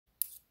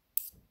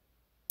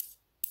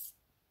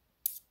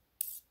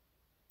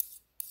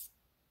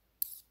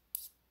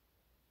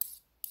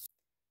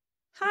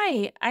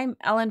Hi, I'm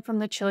Ellen from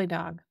the Chili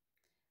Dog.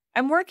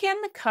 I'm working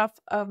on the cuff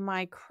of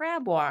my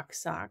crab walk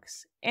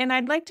socks, and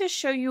I'd like to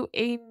show you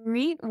a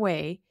neat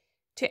way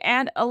to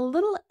add a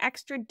little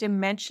extra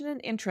dimension and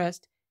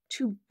interest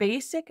to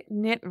basic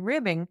knit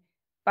ribbing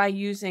by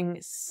using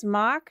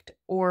smocked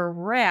or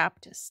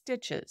wrapped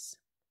stitches.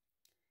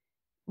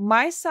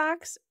 My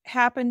socks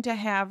happen to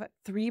have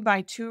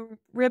 3x2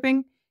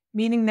 ribbing,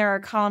 meaning there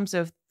are columns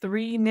of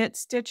 3 knit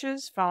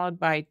stitches followed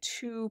by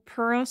 2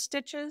 purl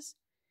stitches.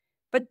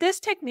 But this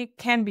technique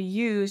can be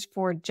used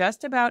for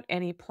just about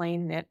any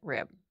plain knit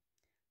rib.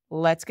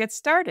 Let's get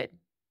started.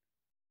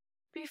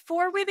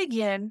 Before we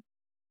begin,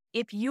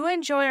 if you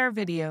enjoy our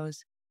videos,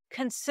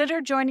 consider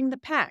joining the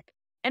pack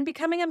and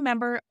becoming a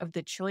member of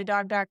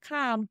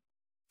thechilidog.com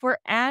for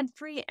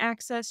ad-free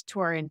access to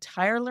our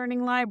entire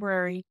learning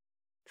library,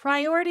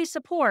 priority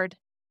support,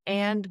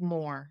 and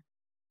more.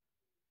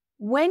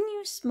 When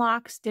you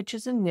smock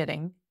stitches in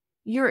knitting,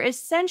 you're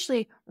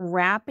essentially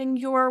wrapping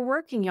your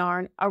working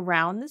yarn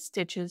around the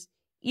stitches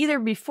either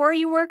before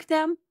you work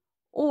them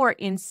or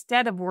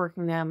instead of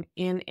working them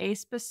in a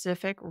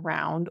specific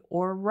round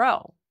or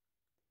row.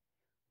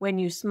 When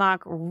you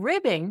smock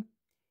ribbing,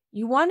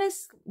 you want to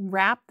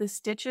wrap the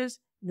stitches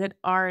that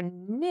are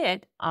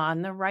knit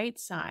on the right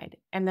side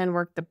and then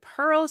work the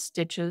purl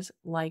stitches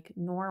like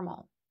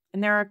normal.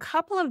 And there are a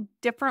couple of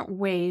different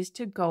ways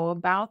to go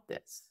about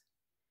this.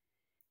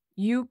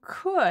 You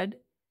could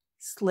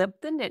slip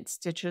the knit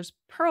stitches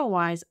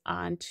purlwise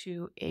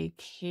onto a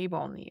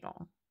cable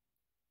needle.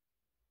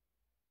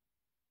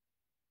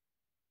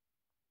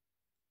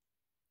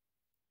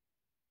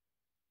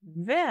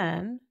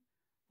 Then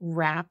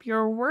wrap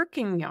your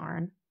working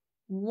yarn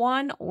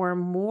one or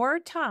more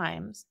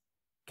times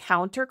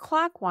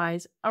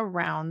counterclockwise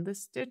around the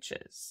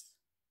stitches.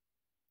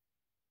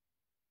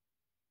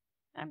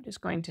 I'm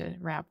just going to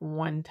wrap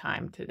one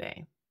time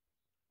today.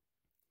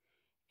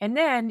 And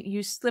then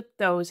you slip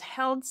those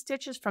held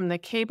stitches from the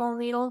cable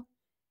needle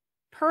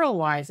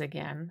purlwise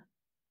again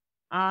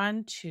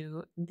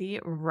onto the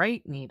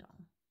right needle.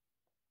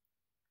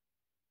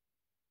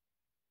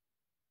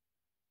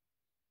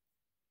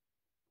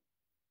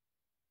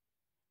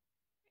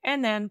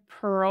 And then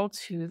purl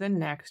to the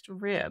next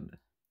rib.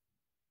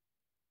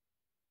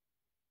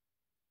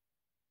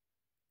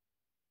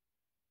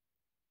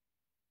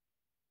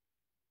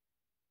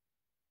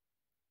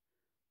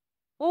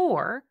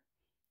 Or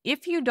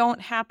if you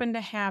don't happen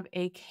to have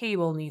a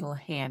cable needle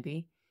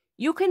handy,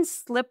 you can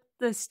slip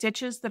the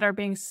stitches that are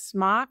being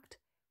smocked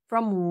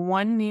from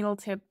one needle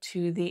tip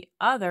to the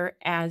other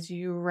as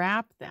you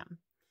wrap them.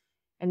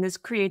 And this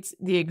creates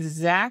the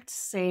exact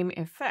same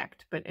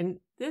effect. But in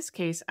this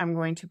case, I'm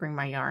going to bring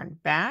my yarn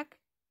back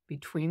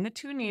between the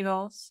two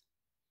needles,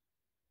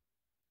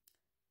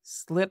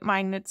 slip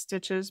my knit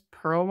stitches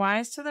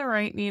purlwise to the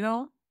right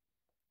needle,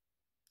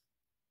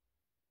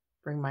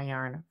 bring my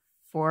yarn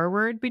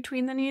forward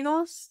between the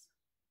needles,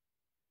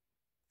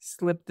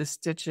 slip the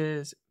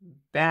stitches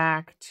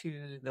back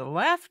to the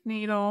left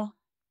needle,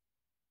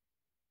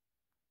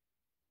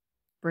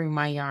 bring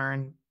my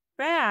yarn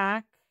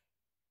back,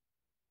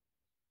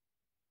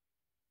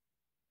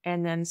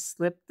 and then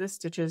slip the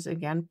stitches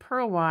again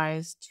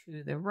purlwise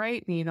to the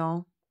right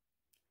needle,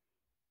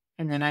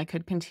 and then I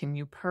could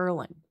continue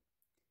purling.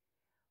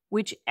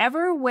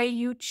 Whichever way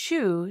you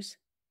choose,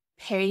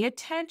 pay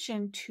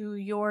attention to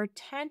your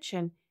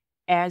tension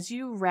as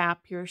you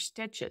wrap your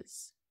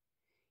stitches.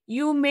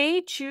 You may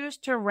choose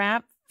to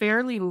wrap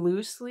fairly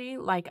loosely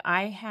like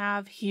I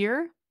have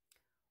here,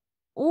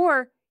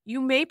 or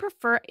you may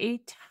prefer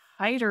a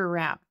tighter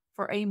wrap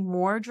for a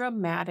more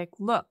dramatic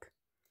look.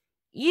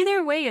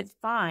 Either way is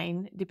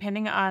fine,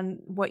 depending on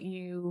what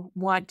you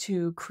want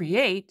to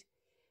create.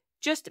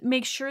 Just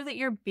make sure that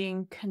you're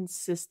being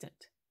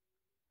consistent.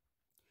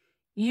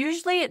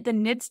 Usually the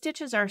knit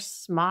stitches are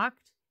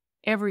smocked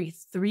every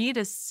 3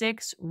 to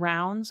 6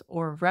 rounds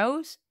or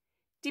rows,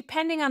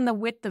 depending on the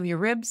width of your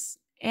ribs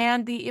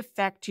and the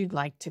effect you'd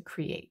like to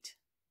create.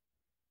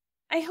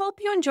 I hope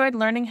you enjoyed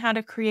learning how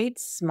to create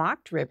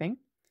smocked ribbing.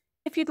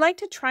 If you'd like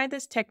to try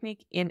this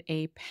technique in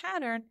a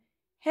pattern,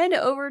 head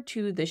over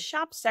to the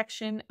shop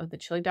section of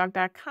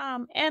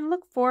thechilidog.com and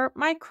look for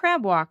my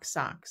crab walk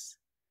socks.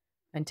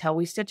 Until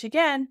we stitch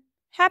again,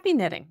 happy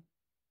knitting!